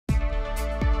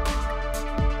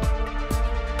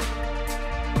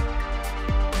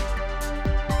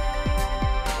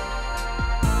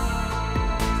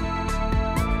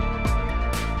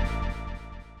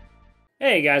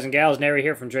Hey guys and gals, Nary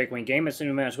here from Drake Wing Game. It's the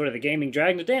new man the Gaming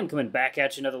Dragon. Today I'm coming back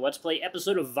at you another Let's Play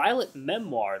episode of Violet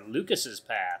Memoir, Lucas's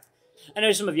Path. I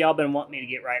know some of y'all been wanting me to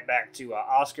get right back to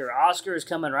Oscar. Oscar is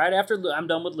coming right after I'm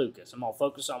done with Lucas. I'm all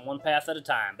focused on one path at a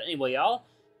time. But anyway, y'all,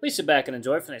 please sit back and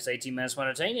enjoy for the next 18 minutes of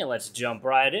entertaining. Let's jump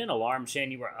right in. Alarm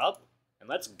chain, you are up, and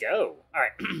let's go.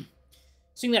 Alright.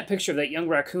 Seeing that picture of that young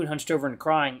raccoon hunched over and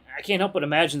crying, I can't help but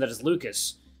imagine that it's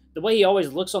Lucas. The way he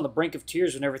always looks on the brink of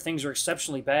tears whenever things are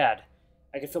exceptionally bad.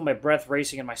 I can feel my breath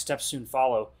racing and my steps soon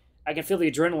follow. I can feel the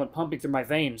adrenaline pumping through my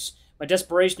veins. My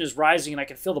desperation is rising and I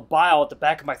can feel the bile at the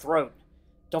back of my throat.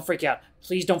 Don't freak out.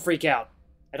 Please don't freak out.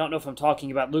 I don't know if I'm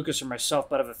talking about Lucas or myself,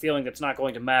 but I have a feeling that's not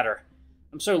going to matter.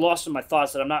 I'm so lost in my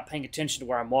thoughts that I'm not paying attention to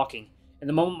where I'm walking. And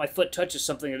the moment my foot touches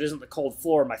something that isn't the cold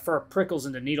floor, my fur prickles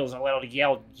into needles and I let out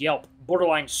a yelp,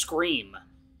 borderline scream.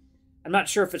 I'm not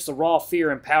sure if it's the raw fear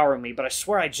empowering me, but I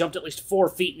swear I jumped at least 4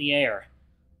 feet in the air.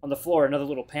 On the floor, another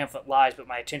little pamphlet lies, but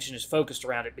my attention is focused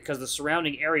around it because the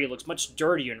surrounding area looks much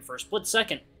dirtier, and for a split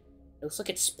second, it looks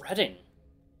like it's spreading.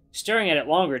 Staring at it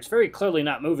longer, it's very clearly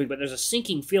not moving, but there's a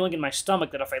sinking feeling in my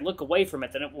stomach that if I look away from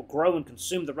it, then it will grow and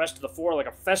consume the rest of the floor like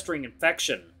a festering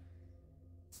infection.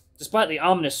 Despite the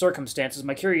ominous circumstances,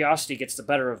 my curiosity gets the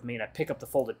better of me, and I pick up the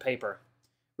folded paper.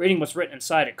 Reading what's written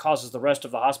inside it causes the rest of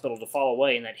the hospital to fall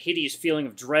away, and that hideous feeling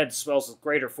of dread swells with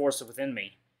greater force within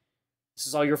me. This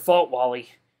is all your fault, Wally.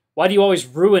 Why do you always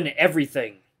ruin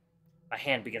everything? My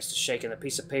hand begins to shake and the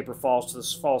piece of paper falls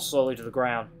slowly to the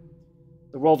ground.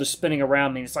 The world is spinning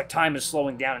around me and it's like time is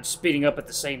slowing down and speeding up at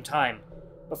the same time.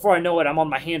 Before I know it, I'm on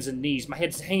my hands and knees, my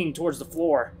head's hanging towards the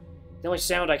floor. The only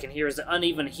sound I can hear is the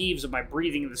uneven heaves of my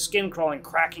breathing and the skin-crawling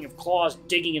cracking of claws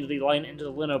digging into the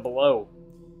lino below.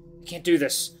 I can't do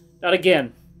this. Not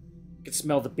again. I can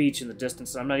smell the beach in the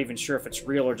distance and I'm not even sure if it's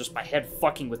real or just my head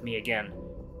fucking with me again.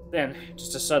 Then,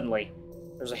 just as suddenly,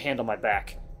 there's a hand on my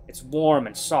back. It's warm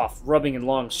and soft, rubbing in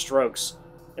long strokes.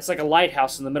 It's like a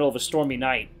lighthouse in the middle of a stormy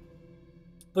night.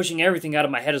 Pushing everything out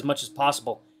of my head as much as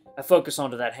possible, I focus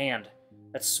onto that hand.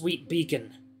 That sweet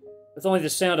beacon. With only the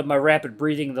sound of my rapid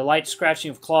breathing and the light scratching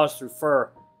of claws through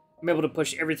fur, I'm able to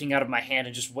push everything out of my hand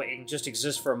and just wait and just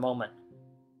exist for a moment.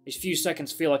 These few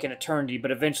seconds feel like an eternity,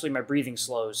 but eventually my breathing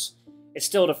slows. It's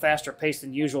still at a faster pace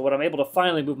than usual, but I'm able to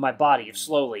finally move my body, if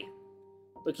slowly.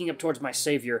 Looking up towards my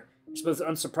savior, it's both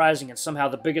unsurprising and somehow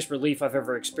the biggest relief I've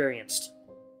ever experienced.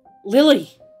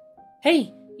 Lily!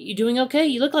 Hey, you doing okay?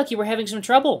 You look like you were having some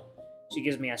trouble. She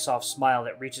gives me a soft smile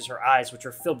that reaches her eyes, which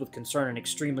are filled with concern and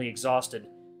extremely exhausted.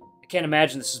 I can't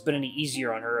imagine this has been any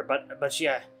easier on her,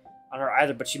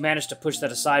 but she managed to push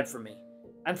that aside from me.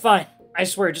 I'm fine. I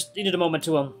swear, just needed a moment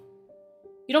to,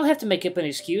 You don't have to make up an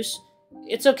excuse.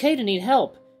 It's okay to need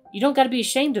help. You don't gotta be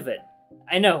ashamed of it.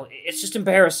 I know, it's just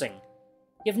embarrassing.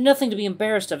 You have nothing to be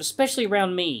embarrassed of, especially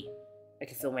around me. I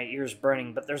can feel my ears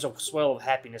burning, but there's a swell of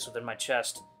happiness within my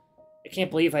chest. I can't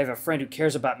believe I have a friend who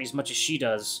cares about me as much as she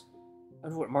does. I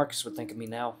wonder what Marcus would think of me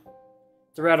now.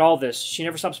 Throughout all this, she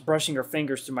never stops brushing her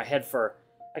fingers through my head fur.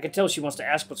 I can tell she wants to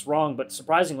ask what's wrong, but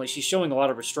surprisingly, she's showing a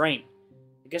lot of restraint.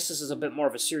 I guess this is a bit more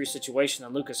of a serious situation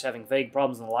than Lucas having vague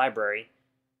problems in the library.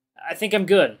 I think I'm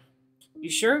good. You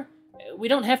sure? We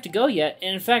don't have to go yet,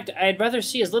 and in fact, I'd rather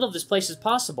see as little of this place as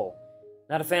possible.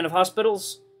 Not a fan of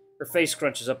hospitals? Her face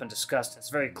scrunches up in disgust. It's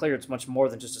very clear it's much more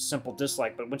than just a simple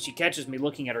dislike, but when she catches me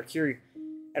looking at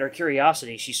her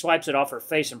curiosity, she swipes it off her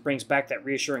face and brings back that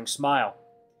reassuring smile.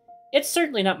 It's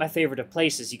certainly not my favorite of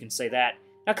places, you can say that.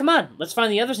 Now come on, let's find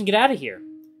the others and get out of here.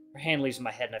 Her hand leaves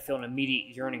my head and I feel an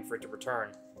immediate yearning for it to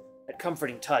return. That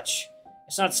comforting touch.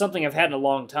 It's not something I've had in a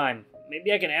long time.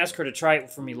 Maybe I can ask her to try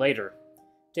it for me later.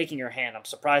 Taking her hand, I'm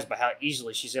surprised by how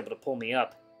easily she's able to pull me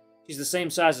up. She's the same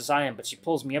size as I am, but she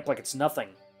pulls me up like it's nothing.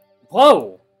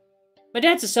 Whoa! My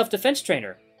dad's a self-defense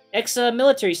trainer.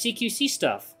 Ex-military CQC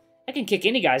stuff. I can kick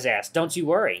any guy's ass, don't you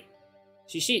worry.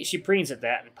 She preens at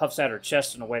that and puffs out her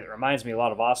chest in a way that reminds me a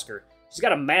lot of Oscar. She's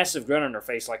got a massive grin on her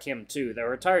face like him, too, though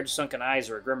her tired, sunken eyes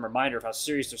are a grim reminder of how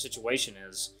serious their situation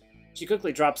is. She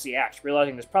quickly drops the axe,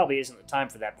 realizing this probably isn't the time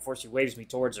for that before she waves me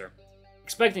towards her.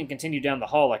 Expecting to continue down the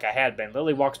hall like I had been,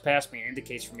 Lily walks past me and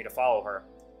indicates for me to follow her.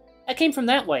 I came from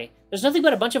that way. There's nothing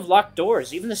but a bunch of locked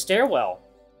doors, even the stairwell.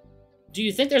 Do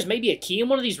you think there's maybe a key in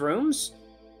one of these rooms?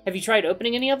 Have you tried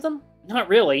opening any of them? Not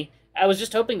really. I was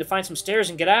just hoping to find some stairs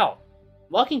and get out.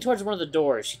 Walking towards one of the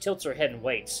doors, she tilts her head and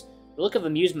waits. The look of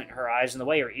amusement in her eyes and the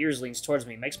way her ears leans towards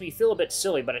me makes me feel a bit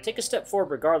silly, but I take a step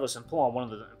forward regardless and pull on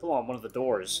one of the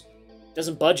doors. It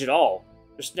doesn't budge at all.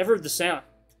 There's never the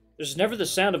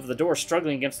sound of the door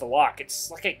struggling against the lock. It's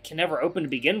like it can never open to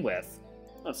begin with.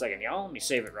 One second, y'all. Let me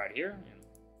save it right here and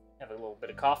have a little bit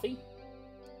of coffee.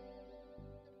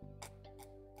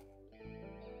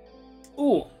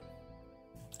 Ooh.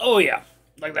 Oh yeah.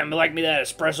 Like me that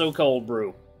espresso cold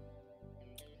brew.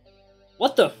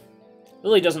 What the?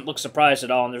 Lily doesn't look surprised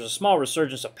at all, and there's a small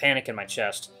resurgence of panic in my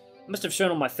chest. It must have shown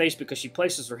on my face because she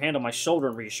places her hand on my shoulder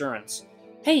in reassurance.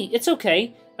 Hey, it's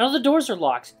okay. None of the doors are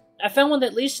locked. I found one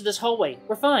that leads to this hallway.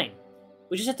 We're fine.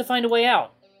 We just have to find a way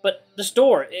out. But this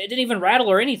door, it didn't even rattle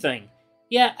or anything.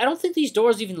 Yeah, I don't think these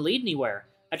doors even lead anywhere.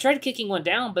 I tried kicking one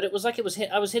down, but it was like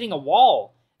I was hitting a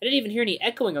wall. I didn't even hear any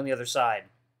echoing on the other side.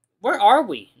 Where are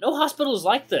we? No hospital is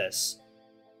like this.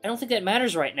 I don't think that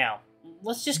matters right now.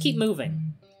 Let's just keep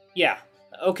moving. Yeah,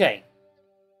 okay.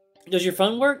 Does your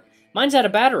phone work? Mine's out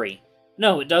of battery.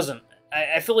 No, it doesn't.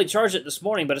 I fully charged it this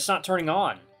morning, but it's not turning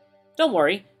on. Don't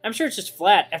worry. I'm sure it's just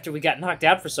flat after we got knocked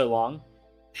out for so long.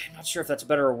 I'm not sure if that's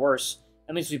better or worse.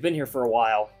 That means we've been here for a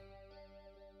while.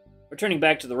 Returning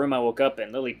back to the room I woke up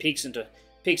in, Lily peeks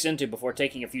into before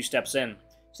taking a few steps in.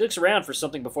 She looks around for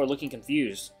something before looking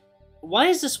confused. Why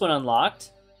is this one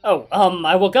unlocked? Oh,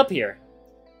 I woke up here.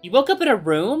 You woke up in a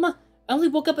room? I only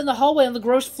woke up in the hallway on the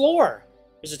gross floor.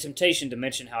 There's a temptation to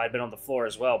mention how I'd been on the floor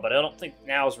as well, but I don't think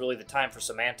now is really the time for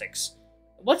semantics.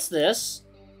 What's this?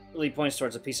 Lily points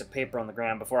towards a piece of paper on the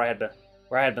ground where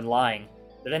I had been lying.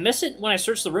 Did I miss it when I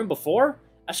searched the room before?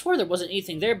 I swore there wasn't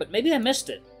anything there, but maybe I missed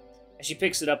it. As she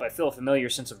picks it up, I feel a familiar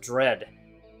sense of dread.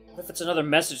 What if it's another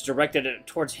message directed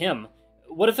towards him?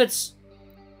 What if it's...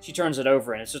 She turns it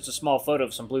over, and it's just a small photo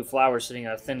of some blue flowers sitting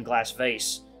in a thin glass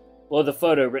vase. Below the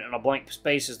photo, written on a blank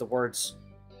space, is the words,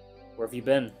 "Where have you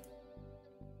been?"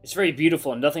 It's very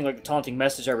beautiful and nothing like the taunting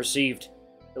message I received.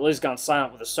 Lily's gone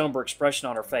silent with a somber expression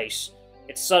on her face.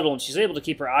 It's subtle, and she's able to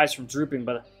keep her eyes from drooping,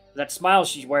 but that smile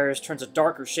she wears turns a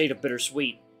darker shade of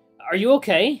bittersweet. Are you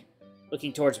okay?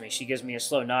 Looking towards me, she gives me a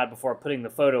slow nod before putting the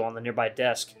photo on the nearby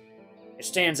desk. It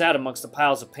stands out amongst the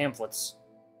piles of pamphlets.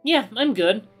 Yeah, I'm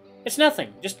good. It's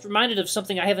nothing, just reminded of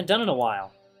something I haven't done in a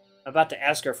while. I'm about to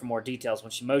ask her for more details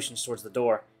when she motions towards the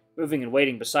door, moving and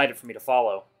waiting beside it for me to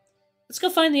follow. Let's go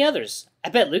find the others. I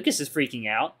bet Lucas is freaking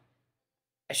out.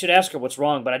 I should ask her what's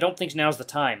wrong, but I don't think now's the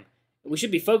time. We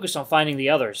should be focused on finding the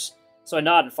others. So I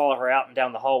nod and follow her out and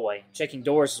down the hallway, checking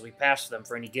doors as we pass them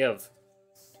for any give.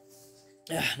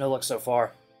 No luck so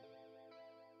far.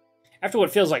 After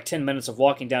what feels like 10 minutes of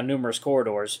walking down numerous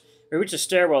corridors, we reach a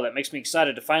stairwell that makes me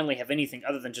excited to finally have anything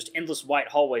other than just endless white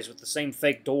hallways with the same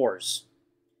fake doors.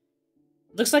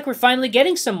 Looks like we're finally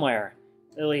getting somewhere.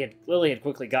 Lily had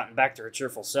quickly gotten back to her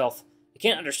cheerful self. I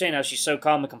can't understand how she's so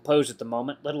calm and composed at the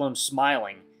moment, let alone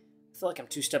smiling. I feel like I'm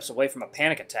 2 steps away from a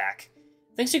panic attack.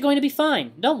 Things are going to be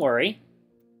fine. Don't worry.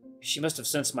 She must have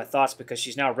sensed my thoughts because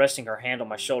she's now resting her hand on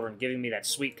my shoulder and giving me that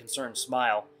sweet, concerned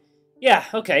smile. Yeah,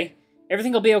 okay.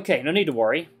 Everything will be okay. No need to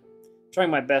worry. Trying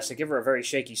my best to give her a very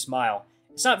shaky smile.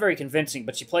 It's not very convincing,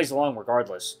 but she plays along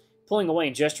regardless, pulling away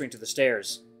and gesturing to the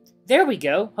stairs. There we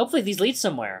go. Hopefully these lead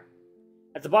somewhere.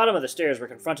 At the bottom of the stairs, we're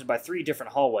confronted by 3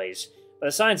 different hallways. By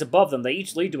the signs above them, they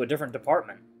each lead to a different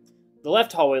department. The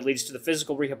left hallway leads to the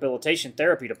physical rehabilitation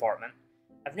therapy department.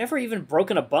 I've never even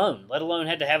broken a bone, let alone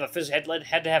had to have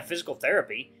physical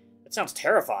therapy. That sounds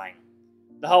terrifying.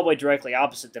 The hallway directly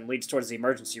opposite them leads towards the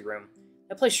emergency room.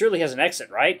 That place surely has an exit,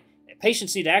 right?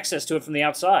 Patients need access to it from the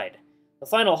outside. The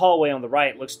final hallway on the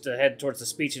right looks to head towards the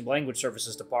speech and language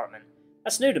services department.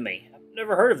 That's new to me. I've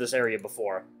never heard of this area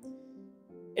before.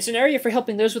 It's an area for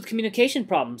helping those with communication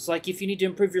problems, like if you need to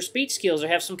improve your speech skills or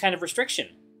have some kind of restriction.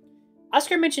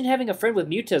 Oscar mentioned having a friend with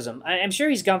mutism. I'm sure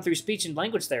he's gone through speech and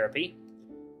language therapy.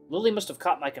 Lily must have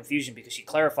caught my confusion because she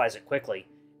clarifies it quickly.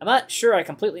 I'm not sure I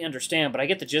completely understand, but I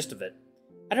get the gist of it.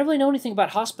 I don't really know anything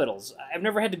about hospitals. I've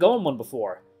never had to go in one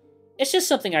before. It's just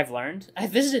something I've learned.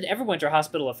 I've visited every winter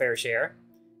hospital a fair share.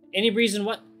 Any reason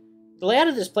what? The layout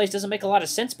of this place doesn't make a lot of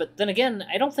sense, but then again,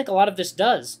 I don't think a lot of this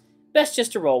does. Best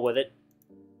just to roll with it.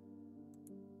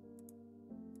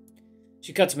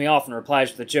 She cuts me off and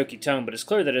replies with a jokey tone, but it's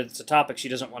clear that it's a topic she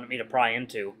doesn't want me to pry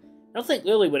into. I don't think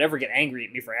Lily would ever get angry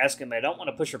at me for asking, but I don't want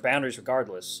to push her boundaries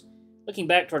regardless. Looking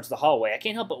back towards the hallway, I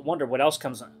can't help but wonder what else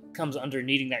comes under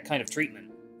needing that kind of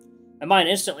treatment. My mind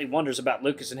instantly wonders about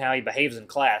Lucas and how he behaves in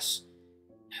class.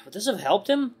 Would this have helped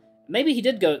him? Maybe he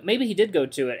did go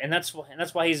to it, and that's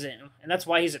why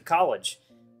he's at college.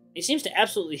 He seems to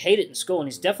absolutely hate it in school, and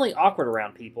he's definitely awkward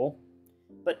around people.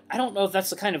 But I don't know if that's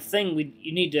the kind of thing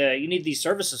you need these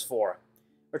services for.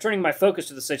 Returning my focus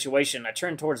to the situation, I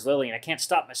turn towards Lily, and I can't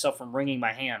stop myself from wringing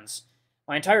my hands.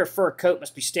 My entire fur coat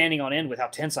must be standing on end with how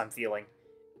tense I'm feeling.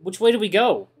 Which way do we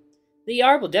go? The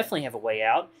ER will definitely have a way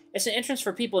out. It's an entrance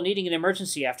for people needing an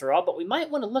emergency after all, but we might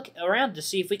want to look around to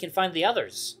see if we can find the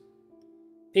others.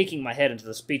 Peeking my head into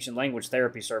the speech and language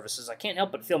therapy services, I can't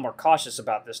help but feel more cautious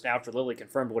about this now after Lily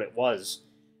confirmed what it was.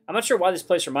 I'm not sure why this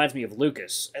place reminds me of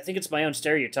Lucas. I think it's my own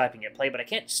stereotyping at play, but I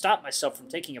can't stop myself from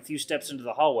taking a few steps into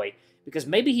the hallway, because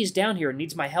maybe he's down here and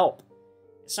needs my help.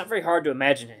 It's not very hard to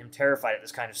imagine him terrified at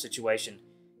this kind of situation.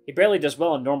 He barely does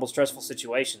well in normal stressful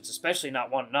situations, especially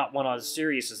not one as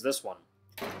serious as this one.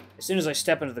 As soon as I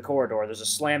step into the corridor, there's a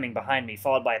slamming behind me,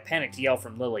 followed by a panicked yell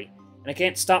from Lily, and I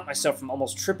can't stop myself from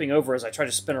almost tripping over as I try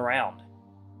to spin around.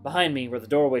 Behind me, where the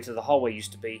doorway to the hallway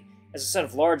used to be, is a set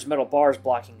of large metal bars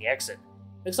blocking the exit.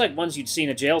 Looks like ones you'd see in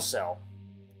a jail cell.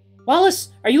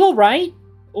 Wallace, are you alright?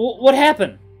 What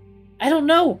happened? I don't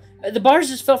know. The bars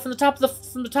just fell from the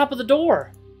top of the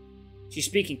door. She's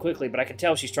speaking quickly, but I can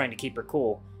tell she's trying to keep her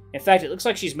cool. In fact, it looks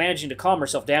like she's managing to calm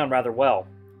herself down rather well.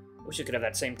 I wish I could have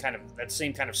that same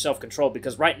kind of self-control,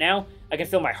 because right now I can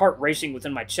feel my heart racing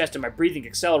within my chest and my breathing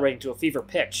accelerating to a fever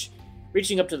pitch.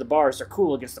 Reaching up to the bars, they're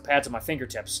cool against the pads of my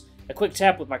fingertips. A quick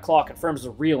tap with my claw confirms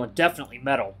they're real and definitely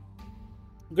metal.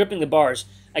 Gripping the bars,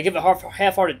 I give a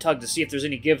half-hearted tug to see if there's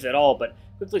any give at all, but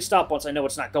quickly stop once I know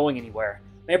it's not going anywhere.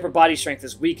 My upper body strength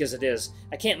is weak as it is.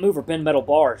 I can't move or bend metal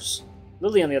bars.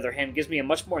 Lily, on the other hand, gives me a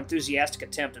much more enthusiastic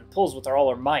attempt and pulls with all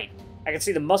her might. I can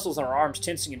see the muscles on her arms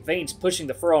tensing and veins pushing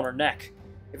the fur on her neck.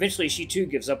 Eventually, she too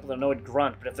gives up with an annoyed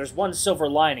grunt, but if there's one silver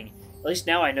lining, at least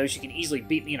now I know she can easily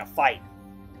beat me in a fight.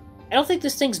 I don't think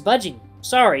this thing's budging.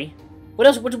 Sorry. What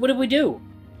else? What did we do?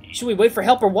 Should we wait for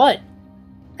help or what?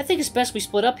 I think it's best we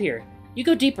split up here. You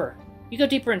go deeper. You go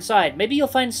deeper inside. Maybe you'll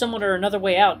find someone or another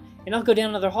way out, and I'll go down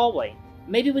another hallway.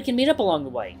 Maybe we can meet up along the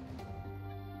way.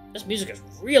 This music is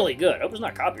really good. I hope it's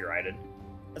not copyrighted.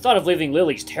 The thought of leaving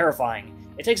Lily's terrifying.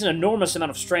 It takes an enormous amount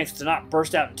of strength to not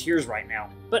burst out in tears right now.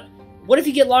 But what if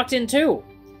you get locked in too?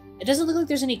 It doesn't look like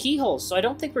there's any keyholes, so I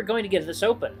don't think we're going to get this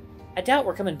open. I doubt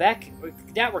we're coming back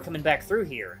through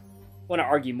here. I want to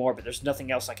argue more, but there's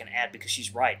nothing else I can add because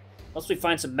she's right. Unless we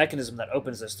find some mechanism that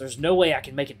opens this, there's no way I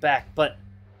can make it back, but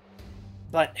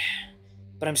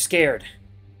I'm scared.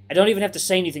 I don't even have to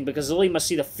say anything because Lily must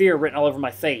see the fear written all over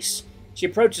my face. She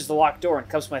approaches the locked door and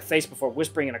cups my face before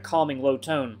whispering in a calming, low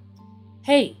tone.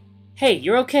 Hey,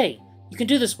 you're okay. You can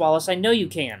do this, Wallace. I know you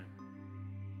can.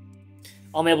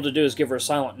 All I'm able to do is give her a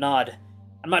silent nod.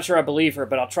 I'm not sure I believe her,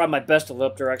 but I'll try my best to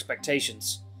live up to her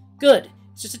expectations. Good.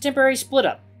 It's just a temporary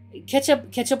split-up. Catch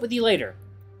up with you later.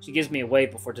 She gives me a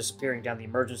wave before disappearing down the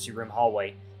emergency room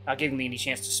hallway, not giving me any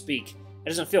chance to speak. It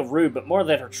doesn't feel rude, but more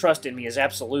that her trust in me is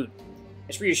absolute.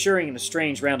 It's reassuring in a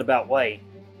strange, roundabout way.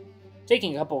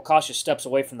 Taking a couple of cautious steps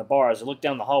away from the bars, I look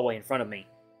down the hallway in front of me.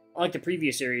 Unlike the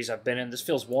previous areas I've been in, this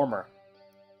feels warmer.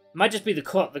 It might just be the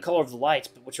color of the lights,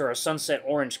 which are a sunset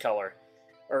orange color.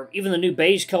 Or even the new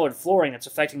beige-colored flooring that's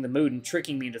affecting the mood and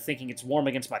tricking me into thinking it's warm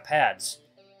against my pads.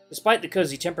 Despite the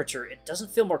cozy temperature, it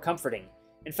doesn't feel more comforting.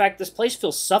 In fact, this place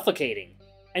feels suffocating.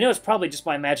 I know it's probably just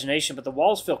my imagination, but the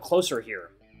walls feel closer here.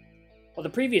 While the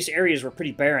previous areas were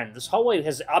pretty barren, this hallway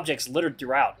has objects littered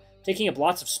throughout, taking up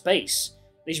lots of space.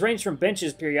 These range from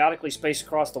benches periodically spaced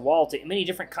across the wall to many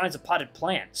different kinds of potted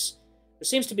plants. There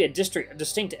seems to be a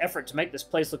distinct effort to make this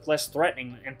place look less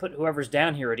threatening and put whoever's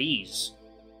down here at ease.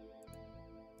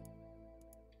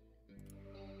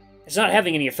 It's not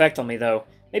having any effect on me, though.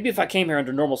 Maybe if I came here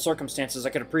under normal circumstances, I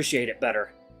could appreciate it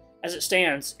better. As it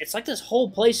stands, it's like this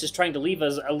whole place is trying to leave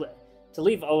as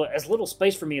little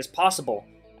space for me as possible.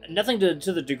 Nothing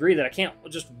to the degree that I can't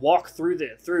just walk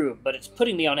through, but it's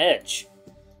putting me on edge.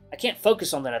 I can't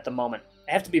focus on that at the moment.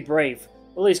 I have to be brave.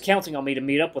 Lily's counting on me to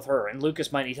meet up with her, and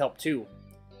Lucas might need help too.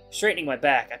 Straightening my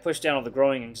back, I push down on the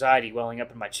growing anxiety welling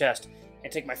up in my chest,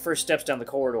 and take my first steps down the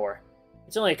corridor.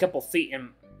 It's only a couple feet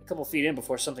in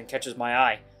before something catches my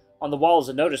eye. On the wall is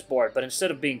a notice board, but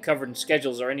instead of being covered in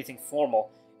schedules or anything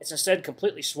formal, it's instead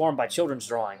completely swarmed by children's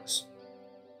drawings.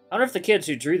 I wonder if the kids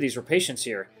who drew these were patients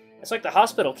here. It's like the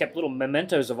hospital kept little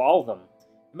mementos of all of them.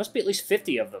 There must be at least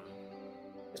 50 of them.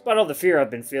 Despite all the fear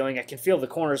I've been feeling, I can feel the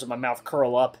corners of my mouth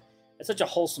curl up. It's such a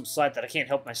wholesome sight that I can't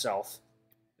help myself.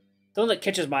 The one that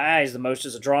catches my eyes the most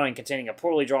is a drawing containing a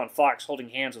poorly drawn fox holding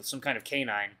hands with some kind of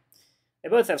canine. They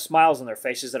both have smiles on their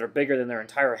faces that are bigger than their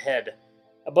entire head.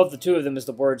 Above the two of them is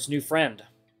the words, "New Friend."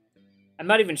 I'm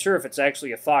not even sure if it's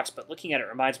actually a fox, but looking at it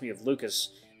reminds me of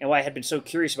Lucas, and why I had been so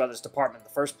curious about this department in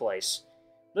the first place.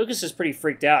 Lucas is pretty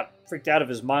freaked out of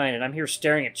his mind, and I'm here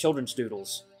staring at children's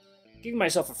doodles. Giving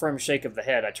myself a firm shake of the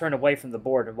head, I turn away from the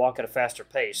board and walk at a faster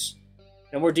pace.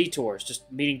 No more detours,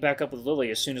 just meeting back up with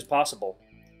Lily as soon as possible.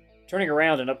 Turning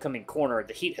around an upcoming corner,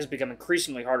 the heat has become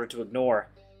increasingly harder to ignore.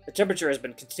 The temperature has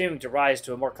been continuing to rise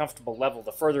to a more comfortable level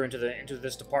the further into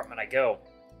this department I go.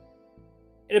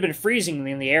 It had been freezing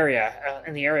in the area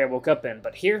I woke up in,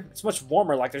 but here it's much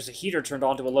warmer, like there's a heater turned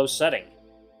on to a low setting.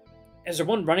 Is there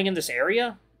one running in this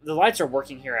area? The lights are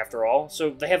working here after all, so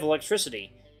they have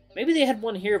electricity. Maybe they had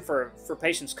one here for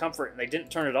patients' comfort and they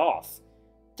didn't turn it off.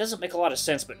 It doesn't make a lot of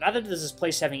sense, but neither does this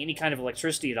place having any kind of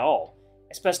electricity at all.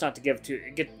 It's best not to get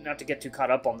too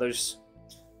caught up on those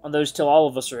till all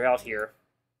of us are out here.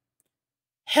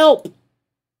 Help!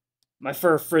 My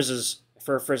fur frizzes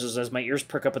as my ears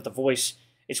prick up at the voice.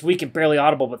 It's weak and barely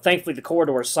audible, but thankfully the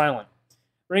corridor is silent.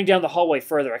 Running down the hallway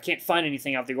further, I can't find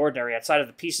anything out of the ordinary outside of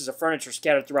the pieces of furniture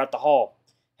scattered throughout the hall.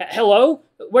 Hello?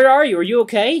 Where are you? Are you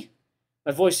okay?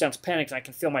 My voice sounds panicked and I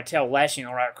can feel my tail lashing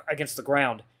around against the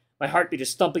ground. My heartbeat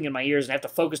is thumping in my ears and I have to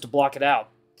focus to block it out.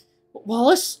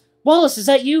 Wallace? Wallace, is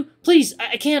that you? Please,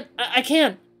 I can't.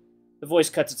 The voice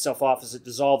cuts itself off as it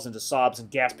dissolves into sobs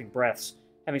and gasping breaths,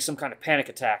 having some kind of panic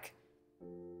attack.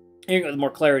 Hearing it with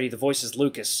more clarity, the voice is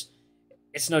Lucas.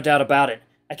 It's no doubt about it.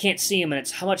 I can't see him, and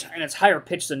it's higher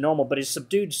pitched than normal, but his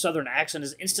subdued southern accent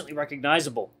is instantly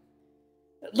recognizable.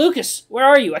 Lucas, where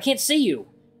are you? I can't see you.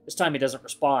 This time he doesn't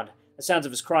respond. The sounds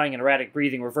of his crying and erratic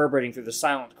breathing reverberating through the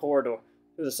silent corridor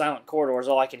is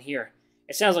all I can hear.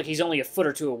 It sounds like he's only a foot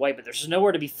or two away, but there's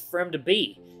nowhere for him to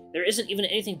be. There isn't even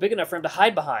anything big enough for him to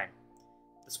hide behind.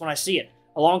 That's when I see it.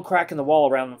 A long crack in the wall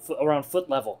around foot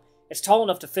level. It's tall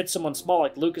enough to fit someone small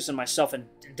like Lucas and myself, and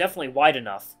definitely wide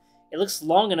enough. It looks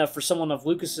long enough for someone of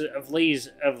Lee's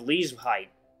height.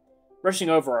 Rushing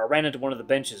over, I ran into one of the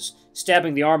benches,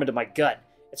 stabbing the arm into my gut.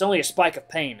 It's only a spike of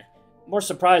pain. More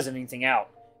surprise than anything out.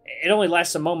 It only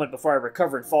lasts a moment before I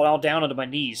recover and fall all down onto my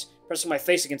knees, pressing my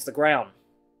face against the ground.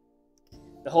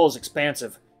 The hole is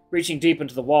expansive, reaching deep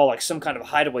into the wall like some kind of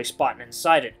hideaway spot, and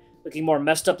inside it, looking more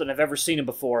messed up than I've ever seen him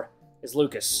before, is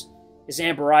Lucas. His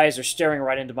amber eyes are staring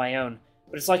right into my own,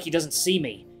 but it's like he doesn't see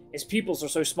me. His pupils are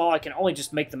so small I can only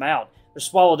just make them out. They're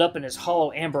swallowed up in his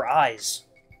hollow amber eyes.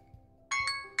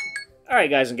 Alright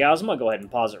guys and gals, I'm going to go ahead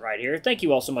and pause it right here. Thank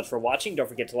you all so much for watching. Don't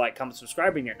forget to like, comment,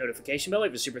 subscribe, ring that notification bell.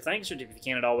 Leave a super thanks, or if you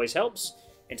can, it always helps.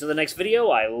 Until the next video,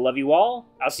 I love you all.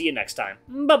 I'll see you next time.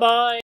 Bye-bye!